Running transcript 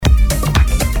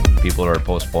people are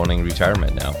postponing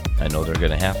retirement now. I know they're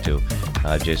going to have to,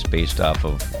 just based off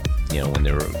of, when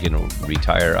they're going to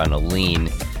retire on a lean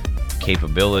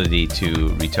capability to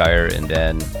retire, and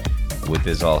then with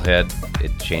this all hit,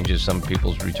 it changes some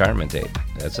people's retirement date.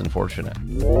 That's unfortunate.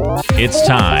 It's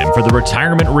time for the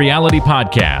Retirement Reality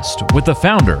Podcast with the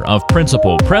founder of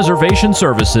Principal Preservation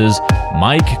Services,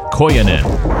 Mike Koyanen.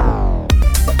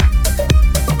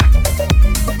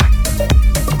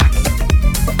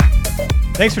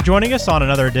 Thanks for joining us on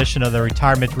another edition of the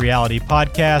Retirement Reality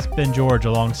Podcast. Ben George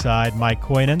alongside Mike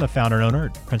Koyanen, the founder and owner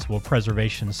at Principal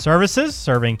Preservation Services,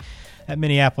 serving at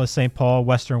Minneapolis, St. Paul,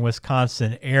 Western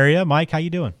Wisconsin area. Mike, how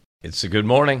you doing? It's a good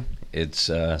morning.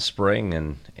 It's spring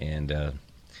and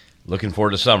looking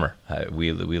forward to summer.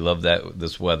 We love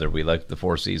this weather. We like the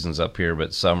four seasons up here,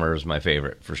 but summer is my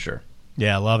favorite for sure.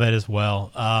 Yeah, I love it as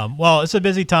well. Well, it's a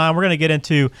busy time. We're going to get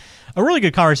into a really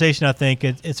good conversation, I think.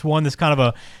 It's one that's kind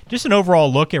of just an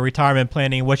overall look at retirement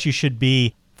planning, what you should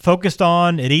be focused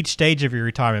on at each stage of your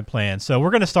retirement plan. So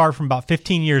we're going to start from about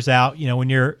 15 years out, when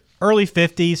you're early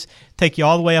 50s, take you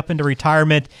all the way up into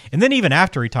retirement, and then even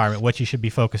after retirement, what you should be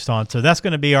focused on. So that's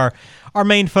going to be our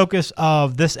main focus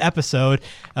of this episode.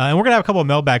 And we're going to have a couple of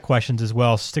mailbag questions as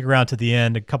well. Stick around to the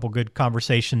end, a couple good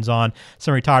conversations on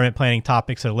some retirement planning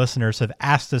topics that listeners have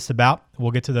asked us about. We'll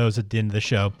get to those at the end of the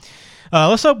show.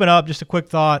 Let's open up just a quick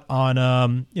thought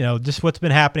on, just what's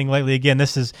been happening lately. Again,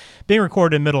 this is being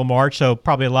recorded in middle of March, so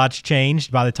probably a lot's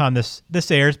changed by the time this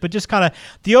airs, but just kind of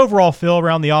the overall feel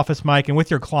around the office, Mike, and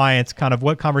with your clients, kind of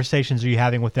what conversations are you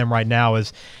having with them right now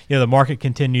as, the market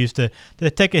continues to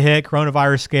take a hit,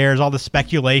 coronavirus scares, all the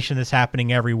speculation that's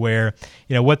happening everywhere.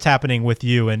 What's happening with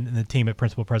you and the team at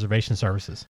Principal Preservation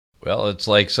Services? Well, it's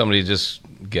like somebody just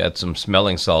got some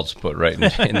smelling salts put right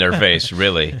in their face,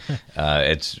 really.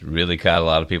 It's really caught a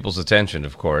lot of people's attention,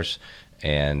 of course,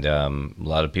 and a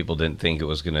lot of people didn't think it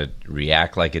was going to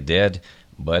react like it did,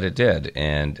 but it did,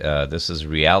 and this is a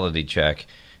reality check,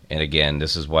 and again,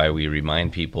 this is why we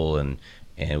remind people, and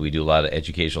we do a lot of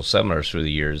educational seminars through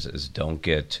the years, is don't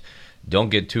get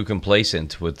too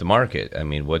complacent with the market. I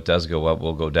mean, what does go up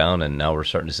will go down, and now we're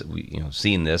starting to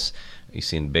seeing this. You've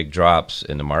seen big drops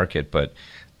in the market, but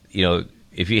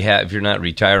if you're not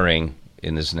retiring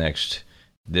in this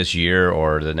year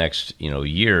or the next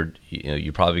year,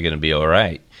 you're probably going to be all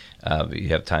right. You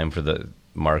have time for the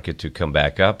market to come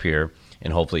back up here,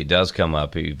 and hopefully it does come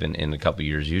up even in a couple of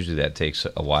years. Usually that takes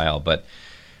a while, but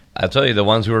I'll tell you, the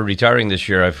ones who are retiring this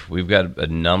year, we've got a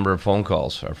number of phone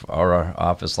calls. Our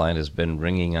office line has been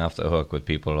ringing off the hook with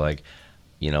people who are like,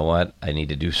 you know what, I need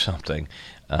to do something.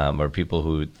 Or people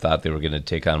who thought they were going to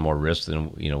take on more risk than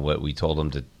what we told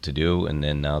them to do, and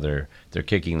then now they're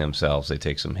kicking themselves. They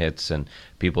take some hits, and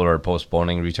people are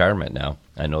postponing retirement now.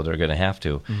 I know they're going to have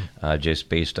to, just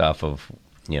based off of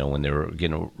when they were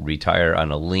going to retire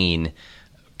on a lean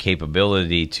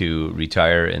capability to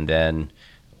retire, and then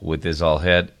with this all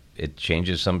hit, it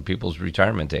changes some people's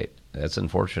retirement date. That's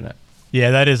unfortunate.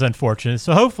 Yeah, that is unfortunate.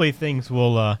 So hopefully things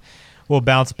will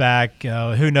bounce back.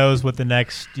 Who knows what the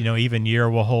next, even year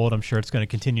will hold. I'm sure it's going to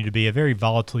continue to be a very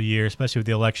volatile year, especially with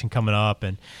the election coming up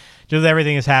and just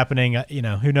everything is happening.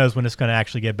 Who knows when it's going to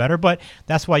actually get better. But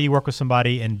that's why you work with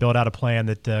somebody and build out a plan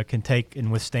that can take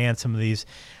and withstand some of these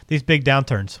big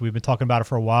downturns. We've been talking about it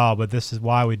for a while, but this is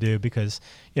why we do, because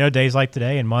days like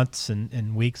today and months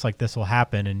and weeks like this will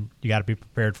happen, and you got to be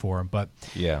prepared for them. But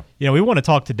yeah, we want to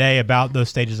talk today about those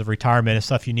stages of retirement and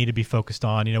stuff you need to be focused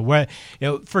on.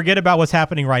 Forget about what's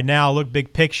happening right now. Look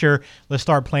big picture. Let's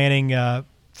start planning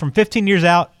from 15 years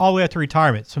out all the way up to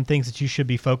retirement, some things that you should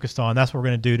be focused on. That's what we're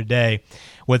going to do today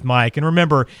with Mike. And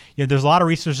remember, there's a lot of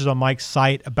resources on Mike's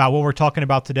site about what we're talking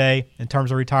about today in terms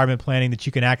of retirement planning that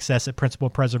you can access at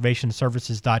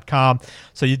principalpreservationservices.com.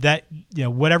 So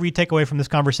whatever you take away from this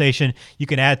conversation, you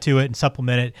can add to it and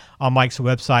supplement it on Mike's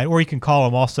website, or you can call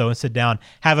him also and sit down,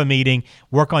 have a meeting,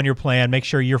 work on your plan, make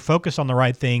sure you're focused on the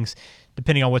right things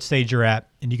depending on what stage you're at.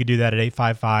 And you can do that at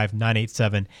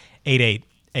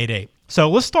 855-987-8888. So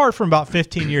let's start from about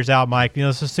 15 years out, Mike.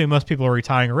 Let's assume most people are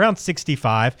retiring around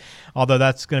 65, although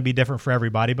that's going to be different for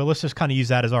everybody. But let's just kind of use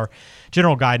that as our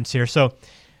general guidance here. So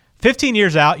 15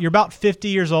 years out, you're about 50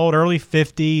 years old, early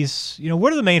 50s.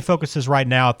 What are the main focuses right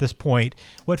now at this point?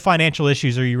 What financial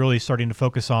issues are you really starting to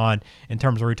focus on in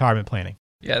terms of retirement planning?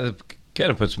 Yeah, that kind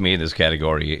of puts me in this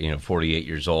category. 48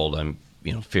 years old. I'm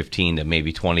 15 to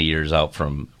maybe 20 years out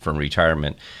from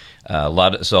retirement.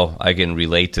 So I can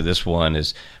relate to this one.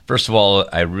 Is first of all,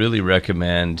 I really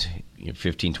recommend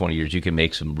 15, 20 years, you can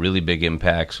make some really big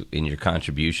impacts in your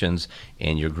contributions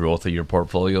and your growth of your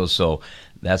portfolio. So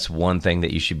that's one thing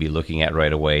that you should be looking at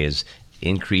right away is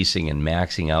increasing and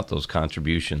maxing out those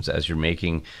contributions as you're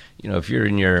making, if you're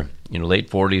in your late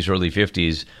 40s, early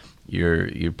 50s,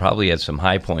 you're probably at some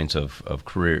high points of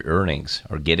career earnings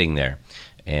or getting there.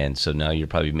 And so now you're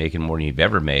probably making more than you've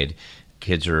ever made.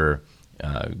 Kids are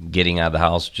getting out of the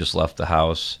house, just left the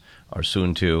house, or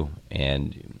soon to,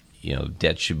 and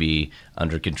debt should be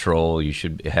under control. You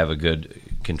should have a good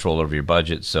control over your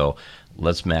budget. So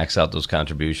let's max out those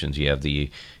contributions. You have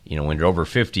when you're over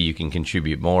 50, you can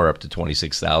contribute more, up to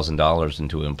 $26,000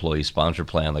 into an employee sponsor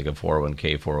plan like a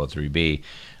 401k, 403b.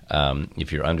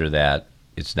 If you're under that,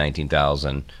 it's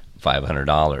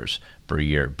 $19,500 per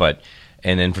year.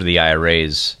 And then for the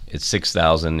IRAs, it's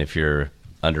 $6,000 if you're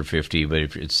under 50, but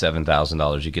if it's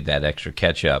 $7,000, you get that extra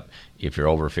catch up if you're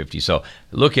over 50. So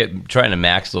look at trying to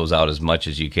max those out as much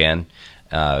as you can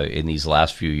in these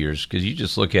last few years, because you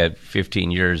just look at 15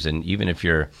 years, and even if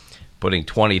you're putting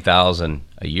 $20,000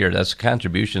 a year, that's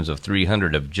contributions of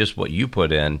 $300 of just what you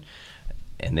put in,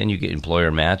 and then you get employer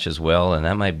match as well, and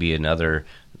that might be another,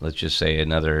 let's just say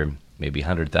another maybe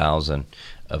 $100,000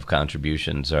 of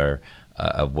contributions are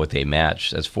of what they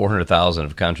match. That's $400,000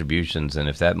 of contributions, and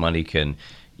if that money can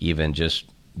even just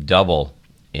double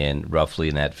in roughly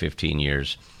in that 15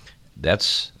 years,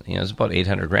 that's it's about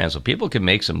 $800,000. So people can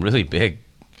make some really big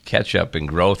catch up and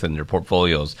growth in their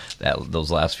portfolios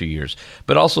those last few years.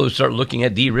 But also start looking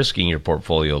at de-risking your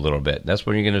portfolio a little bit. That's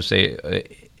when you're going to say,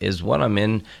 is what I'm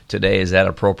in today, is that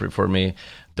appropriate for me?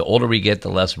 The older we get, the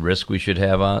less risk we should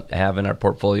have in our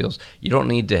portfolios. You don't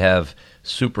need to have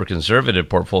super conservative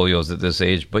portfolios at this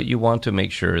age, but you want to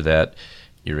make sure that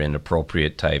you're in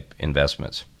appropriate type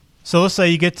investments. So let's say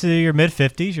you get to your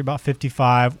mid-50s, you're about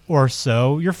 55 or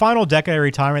so. Your final decade of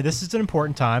retirement, this is an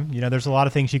important time. There's a lot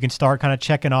of things you can start kind of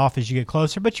checking off as you get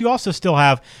closer, but you also still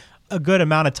have a good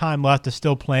amount of time left to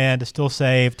still plan, to still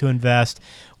save, to invest.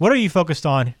 What are you focused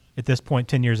on at this point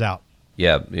 10 years out?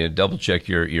 Yeah, double check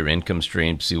your income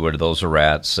stream, see where those are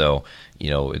at. So,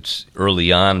 it's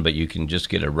early on, but you can just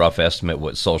get a rough estimate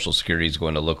what Social Security is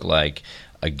going to look like.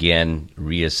 Again,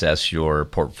 reassess your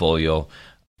portfolio.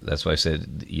 That's why I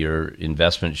said your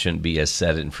investment shouldn't be a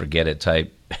set it and forget it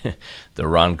type, the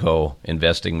Ronco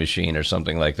investing machine or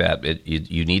something like that.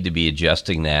 You need to be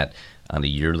adjusting that on a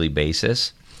yearly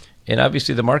basis. And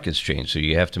obviously the market's changed, so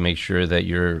you have to make sure that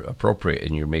you're appropriate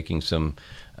and you're making some,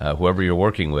 whoever you're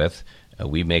working with,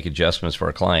 we make adjustments for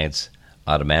our clients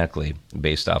automatically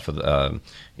based off of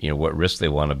what risk they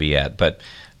want to be at. But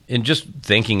in just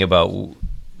thinking about,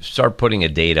 start putting a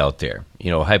date out there,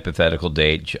 hypothetical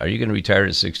date. Are you going to retire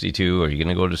at 62? Are you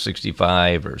going to go to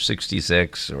 65 or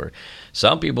 66? Or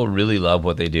some people really love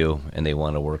what they do and they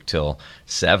want to work till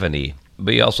 70.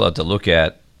 But you also have to look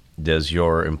at, does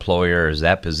your employer, is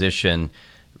that position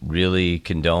really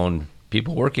condone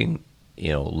people working,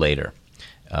 later?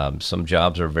 Some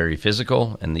jobs are very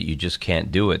physical and that you just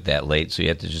can't do it that late. So you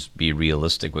have to just be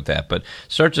realistic with that. But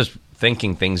start just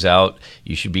thinking things out.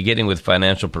 You should be getting with a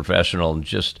financial professional and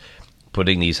just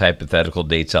putting these hypothetical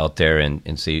dates out there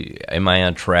and see, am I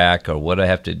on track, or what do I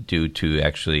have to do to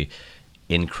actually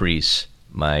increase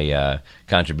my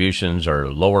contributions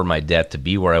or lower my debt to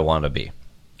be where I want to be.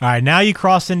 All right, now you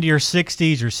cross into your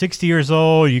 60s, you're 60 years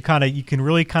old, you can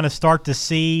really start to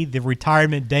see the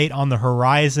retirement date on the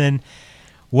horizon.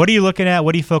 What are you looking at?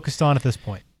 What are you focused on at this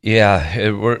point?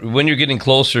 Yeah, when you're getting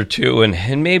closer to,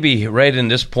 and maybe right in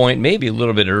this point, maybe a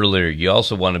little bit earlier, you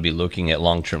also want to be looking at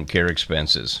long-term care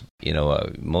expenses.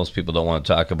 Most people don't want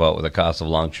to talk about the cost of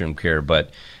long-term care, but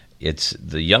it's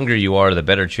the younger you are, the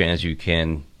better chance you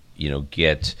can,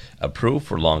 get approved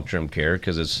for long-term care,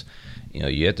 because it's,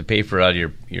 you have to pay for it out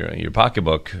of your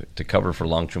pocketbook to cover for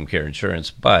long-term care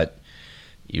insurance, but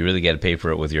you really got to pay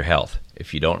for it with your health.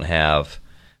 If you don't have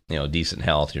decent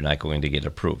health, you're not going to get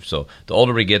approved. So the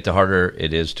older we get, the harder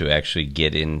it is to actually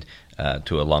get in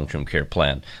to a long-term care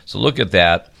plan. So look at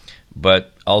that,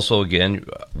 but also again,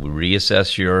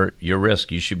 reassess your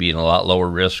risk. You should be in a lot lower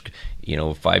risk,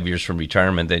 5 years from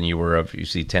retirement than you were of,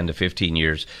 10 to 15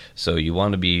 years. So you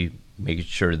want to be making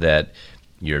sure that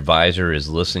your advisor is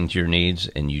listening to your needs,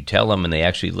 and you tell them and they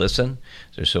actually listen.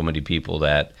 There's so many people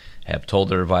that have told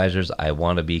their advisors, I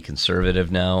want to be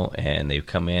conservative now, and they've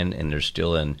come in and they're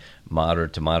still in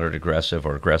moderate to moderate aggressive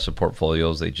or aggressive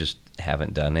portfolios. They just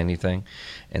haven't done anything.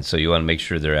 And so you want to make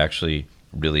sure they're actually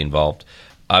really involved.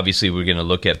 Obviously, we're going to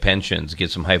look at pensions, get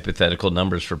some hypothetical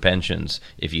numbers for pensions.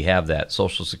 If you have that,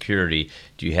 Social Security,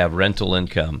 do you have rental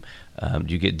income? Do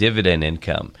you get dividend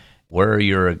income? Where are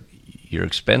your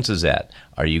expenses at?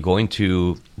 Are you going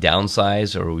to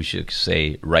downsize, or we should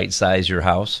say right-size your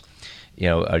house?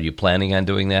 Are you planning on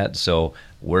doing that? So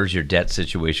where's your debt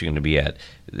situation going to be at?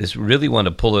 this really want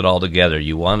to pull it all together.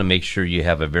 You want to make sure you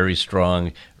have a very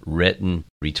strong written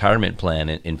retirement plan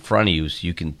in front of you so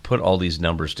you can put all these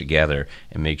numbers together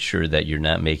and make sure that you're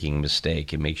not making a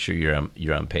mistake and make sure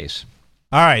you're on pace.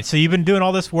 All right, so you've been doing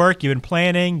all this work, you've been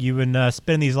planning, you've been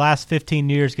spending these last 15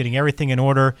 years getting everything in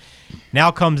order.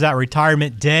 Now comes that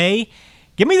retirement day.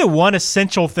 Give me the one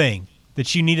essential thing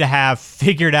that you need to have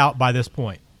figured out by this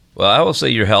point. Well, I will say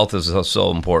your health is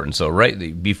so important. So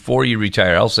right before you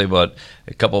retire, I'll say about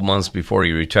a couple months before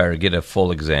you retire, get a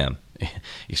full exam,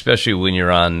 especially when you're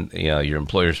on your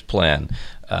employer's plan.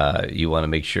 You want to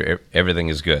make sure everything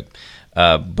is good.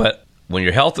 But when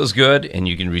your health is good and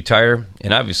you can retire,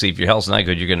 and obviously if your health's not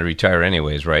good, you're going to retire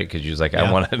anyways, right? Because you're like,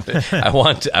 I want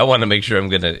to make sure I'm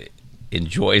going to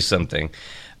enjoy something.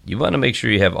 You want to make sure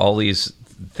you have all these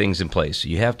things in place.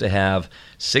 You have to have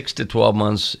 6 to 12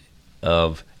 months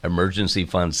of emergency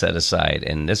funds set aside,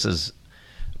 and this is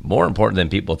more important than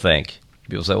people think.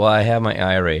 People say, well, I have my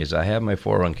IRAs, I have my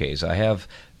 401ks,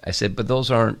 I said, but those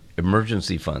aren't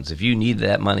emergency funds. If you need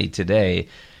that money today,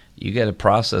 you got to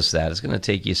process that. It's going to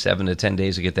take you 7 to 10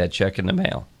 days to get that check in the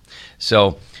mail.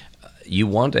 So you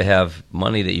want to have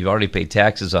money that you've already paid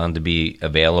taxes on to be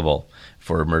available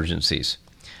for emergencies.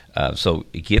 So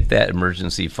get that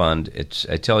emergency fund.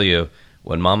 I tell you,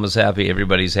 when mama's happy,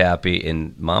 everybody's happy,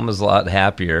 and mama's a lot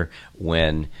happier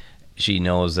when she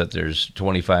knows that there's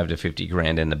 25 to 50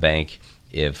 grand in the bank.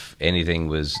 If anything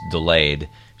was delayed,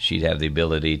 she'd have the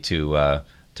ability to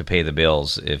pay the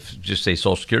bills. If, just say,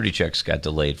 Social Security checks got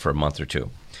delayed for a month or two,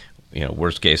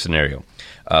 worst case scenario.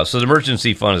 So the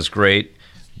emergency fund is great.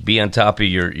 Be on top of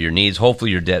your needs. Hopefully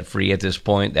you're debt free at this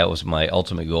point. That was my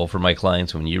ultimate goal for my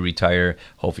clients. When you retire,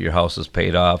 hopefully your house is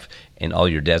paid off and all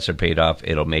your debts are paid off.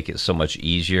 It'll make it so much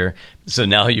easier. So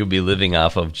now you'll be living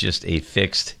off of just a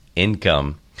fixed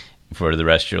income for the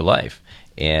rest of your life.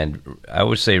 And I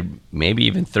would say maybe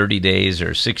even 30 days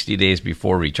or 60 days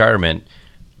before retirement,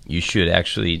 you should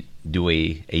actually do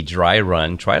a dry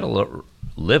run. Try to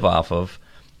live off of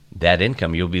that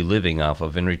income you'll be living off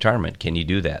of in retirement. Can you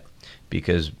do that?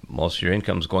 Because most of your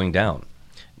income's going down.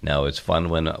 Now, it's fun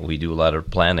when we do a lot of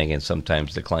planning, and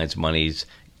sometimes the client's monies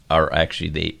are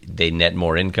actually, they net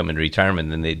more income in retirement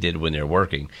than they did when they're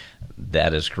working.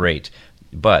 That is great.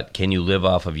 But can you live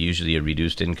off of usually a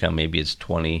reduced income? Maybe it's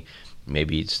 20,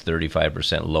 maybe it's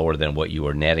 35% lower than what you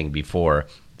were netting before.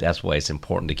 That's why it's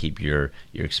important to keep your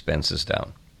expenses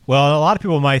down. Well, a lot of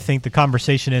people might think the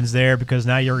conversation ends there because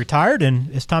now you're retired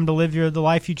and it's time to live the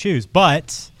life you choose.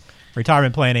 But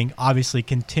retirement planning obviously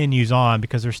continues on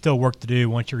because there's still work to do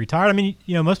once you're retired. I mean,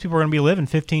 most people are going to be living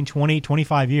 15, 20,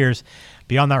 25 years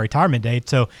beyond that retirement date.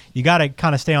 So you got to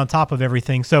kind of stay on top of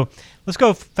everything. So let's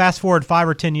go fast forward 5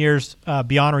 or 10 years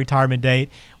beyond retirement date.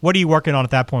 What are you working on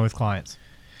at that point with clients?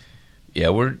 Yeah,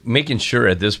 we're making sure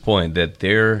at this point that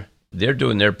they're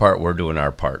doing their part, we're doing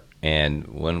our part. And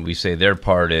when we say their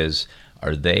part is,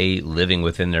 are they living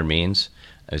within their means?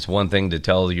 It's one thing to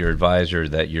tell your advisor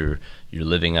that you're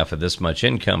living off of this much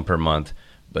income per month,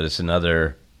 but it's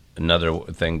another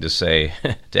thing to say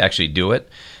to actually do it.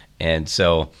 And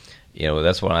so,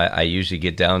 that's when I usually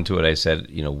get down to it. I said,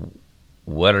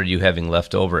 what are you having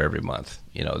left over every month?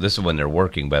 This is when they're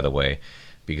working, by the way,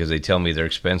 because they tell me their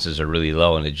expenses are really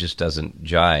low and it just doesn't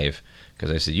jive.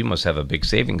 Because I said, you must have a big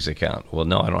savings account. Well,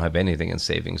 no, I don't have anything in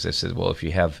savings. I said, well, if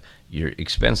you have your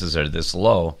expenses are this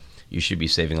low, you should be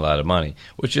saving a lot of money,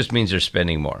 which just means they're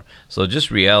spending more. So just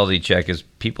reality check is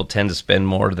people tend to spend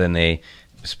more than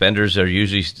spenders are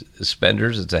usually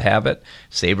spenders. It's a habit.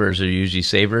 Savers are usually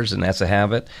savers, and that's a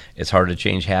habit. It's hard to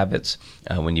change habits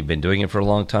when you've been doing it for a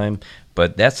long time.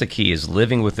 But that's the key, is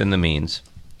living within the means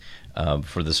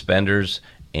for the spenders.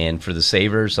 And for the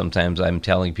savers, sometimes I'm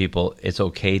telling people it's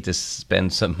okay to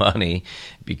spend some money,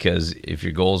 because if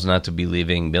your goal is not to be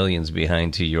leaving millions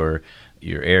behind to your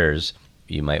heirs,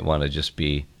 you might want to just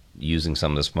be using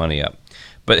some of this money up.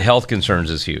 But health concerns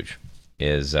is huge.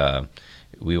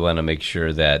 We want to make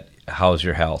sure that how's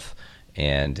your health,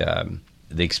 and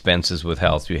the expenses with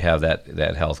health, you have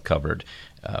that health covered.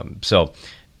 So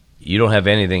you don't have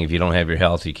anything if you don't have your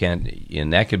health. You can't,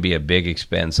 and that could be a big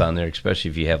expense on there, especially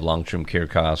if you have long-term care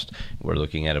costs. We're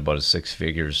looking at about 6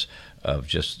 figures of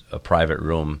just a private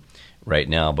room right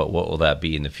now, but what will that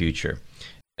be in the future?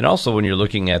 And also when you're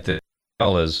looking at the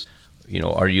is,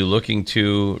 are you looking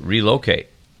to relocate?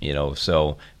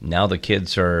 So now the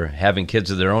kids are having kids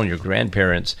of their own, your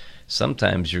grandparents,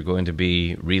 sometimes you're going to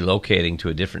be relocating to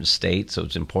a different state, so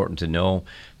it's important to know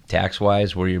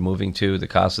tax-wise where you're moving to, the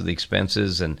cost of the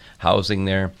expenses and housing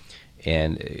there.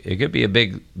 And it could be a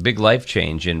big life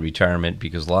change in retirement,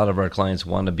 because a lot of our clients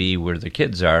want to be where their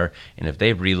kids are, and if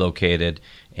they've relocated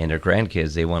and their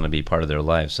grandkids, they want to be part of their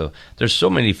life. So there's so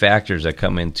many factors that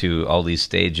come into all these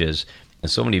stages and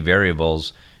so many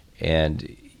variables,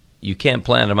 and you can't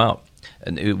plan them out.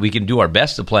 And we can do our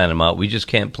best to plan them out. We just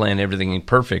can't plan everything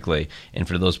perfectly. And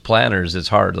for those planners, it's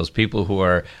hard. Those people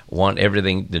who want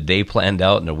everything, the day planned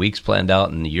out and the weeks planned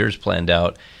out and the years planned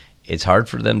out, it's hard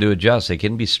for them to adjust. It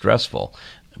can be stressful,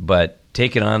 but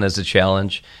take it on as a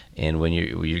challenge. And when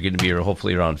you're going to be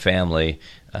hopefully around family,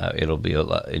 it'll be an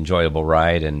enjoyable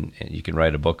ride, and you can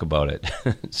write a book about it.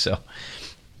 So,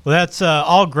 well, that's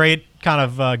all great kind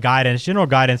of guidance, general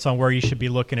guidance on where you should be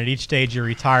looking at each stage of your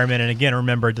retirement. And again,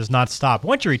 remember, it does not stop.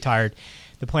 Once you're retired,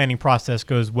 the planning process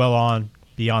goes well on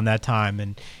beyond that time.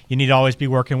 And you need to always be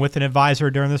working with an advisor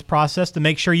during this process to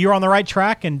make sure you're on the right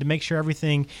track and to make sure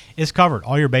everything is covered.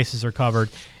 All your bases are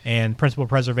covered. And Principal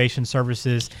Preservation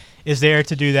Services is there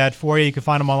to do that for you. You can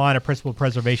find them online at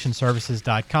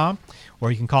principalpreservationservices.com, or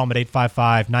you can call them at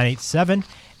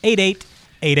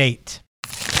 855-987-8888.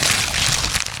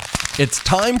 It's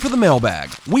time for the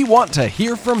mailbag. We want to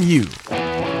hear from you.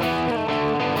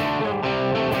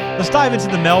 Let's dive into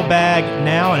the mailbag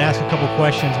now and ask a couple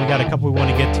questions. We got a couple we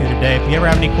want to get to today. If you ever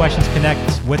have any questions,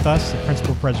 connect with us at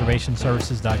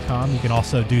principalpreservationservices.com. You can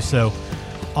also do so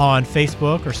on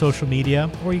Facebook or social media,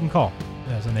 or you can call,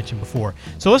 as I mentioned before.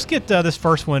 So let's get this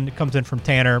first one. It comes in from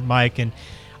Tanner, Mike, and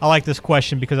I like this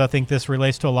question because I think this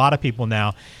relates to a lot of people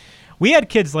now. We had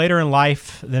kids later in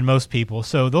life than most people,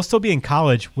 so they'll still be in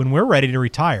college when we're ready to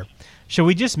retire. Should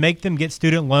we just make them get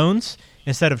student loans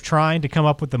instead of trying to come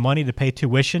up with the money to pay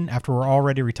tuition after we're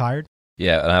already retired?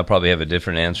 Yeah, and I'll probably have a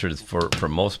different answer for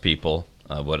most people,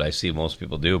 what I see most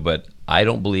people do, but I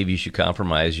don't believe you should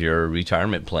compromise your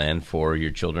retirement plan for your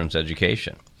children's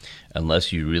education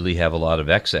unless you really have a lot of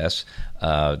excess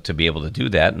to be able to do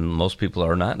that, and most people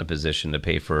are not in a position to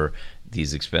pay for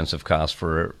these expensive costs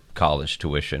for college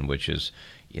tuition, which is,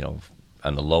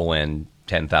 on the low end,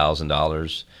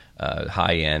 $10,000,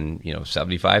 high end,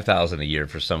 $75,000 a year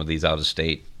for some of these out of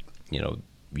state,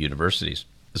 universities.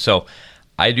 So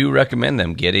I do recommend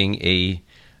them getting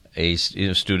a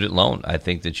student loan. I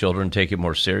think the children take it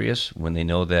more serious when they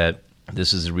know that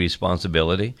this is a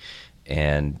responsibility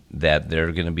and that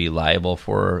they're going to be liable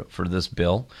for this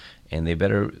bill, and they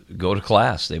better go to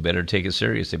class. They better take it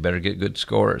serious. They better get good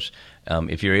scores.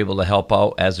 If you're able to help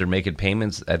out as they're making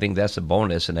payments, I think that's a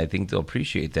bonus, and I think they'll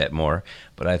appreciate that more.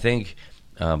 But I think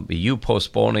you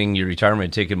postponing your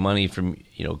retirement, taking money from,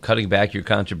 cutting back your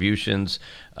contributions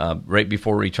right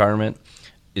before retirement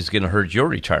is going to hurt your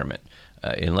retirement.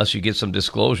 Unless you get some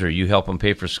disclosure, you help them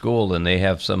pay for school, and you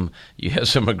have some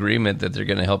agreement that they're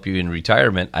going to help you in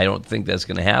retirement, I don't think that's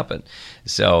going to happen.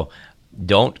 So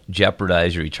don't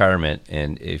jeopardize your retirement.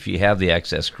 And if you have the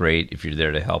excess, great. If you're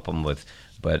there to help them with,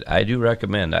 but I do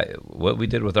recommend what we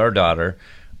did with our daughter.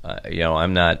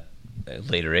 I'm not at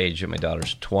later age. My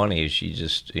daughter's 20. She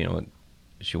just,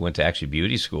 she went to actually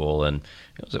beauty school, and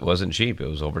it wasn't cheap. It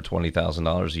was over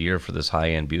 $20,000 a year for this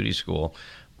high-end beauty school.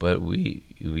 But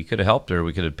we could have helped her.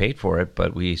 We could have paid for it.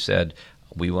 But we said,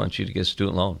 we want you to get a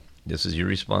student loan. This is your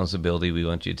responsibility. We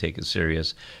want you to take it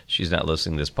serious. She's not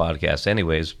listening to this podcast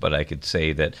anyways, but I could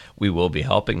say that we will be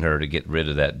helping her to get rid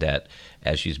of that debt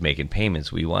as she's making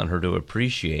payments. We want her to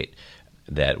appreciate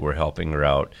that we're helping her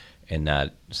out and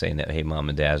not saying that, hey, mom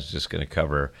and dad's just going to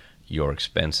cover your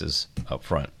expenses up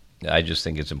front. I just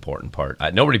think it's an important part.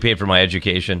 Nobody paid for my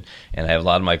education, and I have a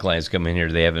lot of my clients come in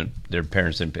here. Their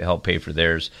parents didn't help pay for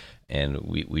theirs, and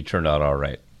we turned out all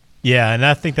right. Yeah, and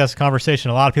I think that's a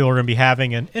conversation a lot of people are going to be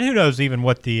having, and who knows even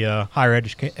what the higher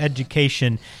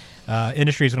education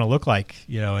industry is going to look like,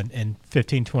 in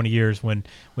 15, 20 years when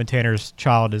Tanner's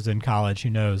child is in college. Who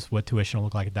knows what tuition will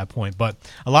look like at that point. But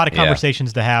a lot of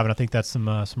conversations to have, and I think that's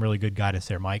some really good guidance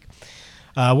there, Mike.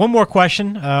 One more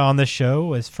question on this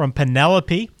show is from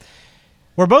Penelope.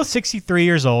 We're both 63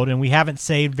 years old, and we haven't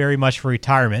saved very much for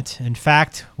retirement. In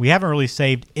fact, we haven't really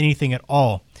saved anything at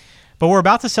all. But we're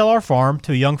about to sell our farm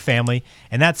to a young family,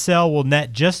 and that sale will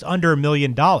net just under $1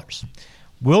 million.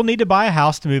 We'll need to buy a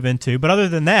house to move into, but other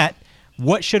than that,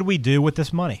 what should we do with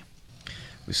this money?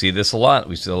 We see this a lot.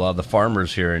 We see a lot of the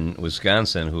farmers here in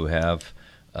Wisconsin who have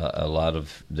a lot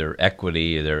of their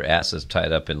equity, their assets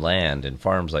tied up in land and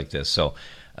farms like this. So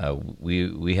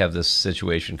we have this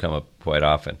situation come up quite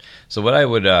often. So what I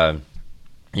would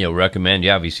recommend,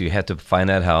 obviously you have to find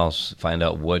that house, find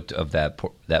out what of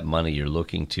that money you're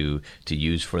looking to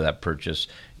use for that purchase.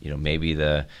 Maybe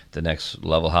the next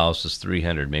level house is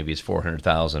 $300,000, maybe it's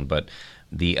 $400,000, but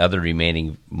the other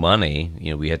remaining money,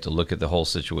 we have to look at the whole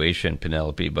situation,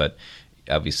 Penelope. But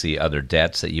obviously other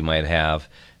debts that you might have.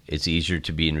 It's easier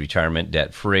to be in retirement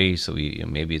debt free. So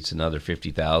maybe it's another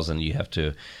 $50,000. You have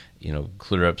to,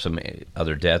 clear up some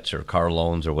other debts or car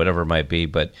loans or whatever it might be.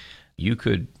 But you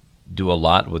could do a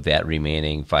lot with that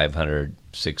remaining 500,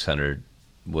 600,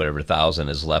 whatever thousand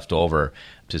is left over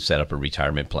to set up a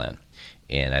retirement plan.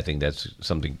 And I think that's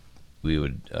something we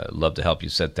would love to help you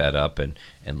set that up and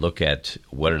look at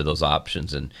what are those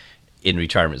options and in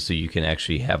retirement, so you can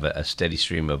actually have a steady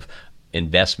stream of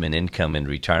investment income in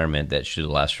retirement that should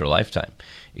last for a lifetime,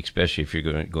 especially if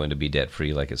you're going to be debt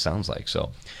free like it sounds like.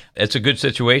 So it's a good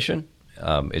situation.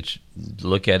 It's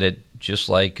look at it just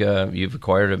like you've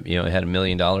acquired had $1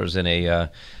 million in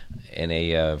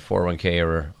a 401k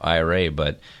or IRA,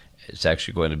 but it's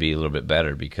actually going to be a little bit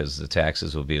better because the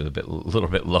taxes will be a little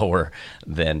bit lower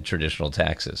than traditional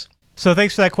taxes. So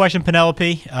thanks for that question,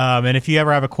 Penelope. And if you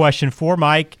ever have a question for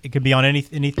Mike, it could be on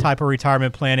any type of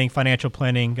retirement planning, financial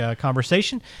planning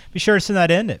conversation. Be sure to send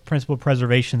that in at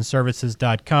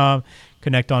principalpreservationservices.com.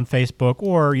 Connect on Facebook,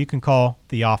 or you can call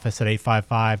the office at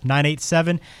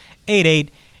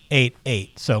 855-987-8888.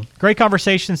 So great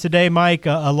conversations today, Mike.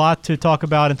 A lot to talk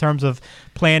about in terms of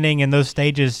planning and those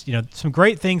stages. Some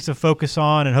great things to focus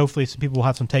on, and hopefully some people will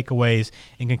have some takeaways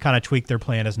and can kind of tweak their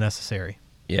plan as necessary.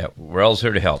 Yeah, we're always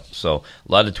here to help. So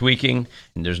a lot of tweaking,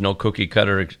 and there's no cookie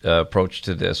cutter approach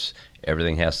to this.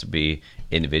 Everything has to be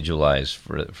individualized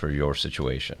for your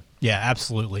situation. Yeah,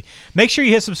 absolutely. Make sure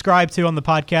you hit subscribe too on the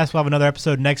podcast. We'll have another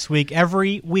episode next week.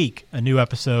 Every week, a new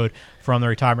episode from the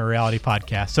Retirement Reality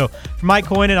Podcast. So for Mike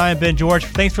Koinen, I am Ben George.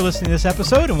 Thanks for listening to this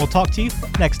episode, and we'll talk to you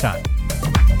next time.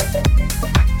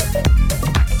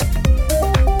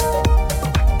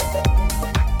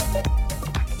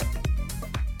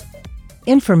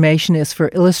 Information is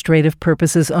for illustrative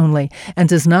purposes only and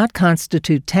does not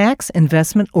constitute tax,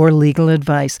 investment, or legal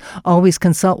advice. Always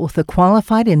consult with a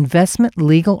qualified investment,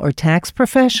 legal, or tax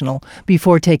professional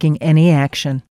before taking any action.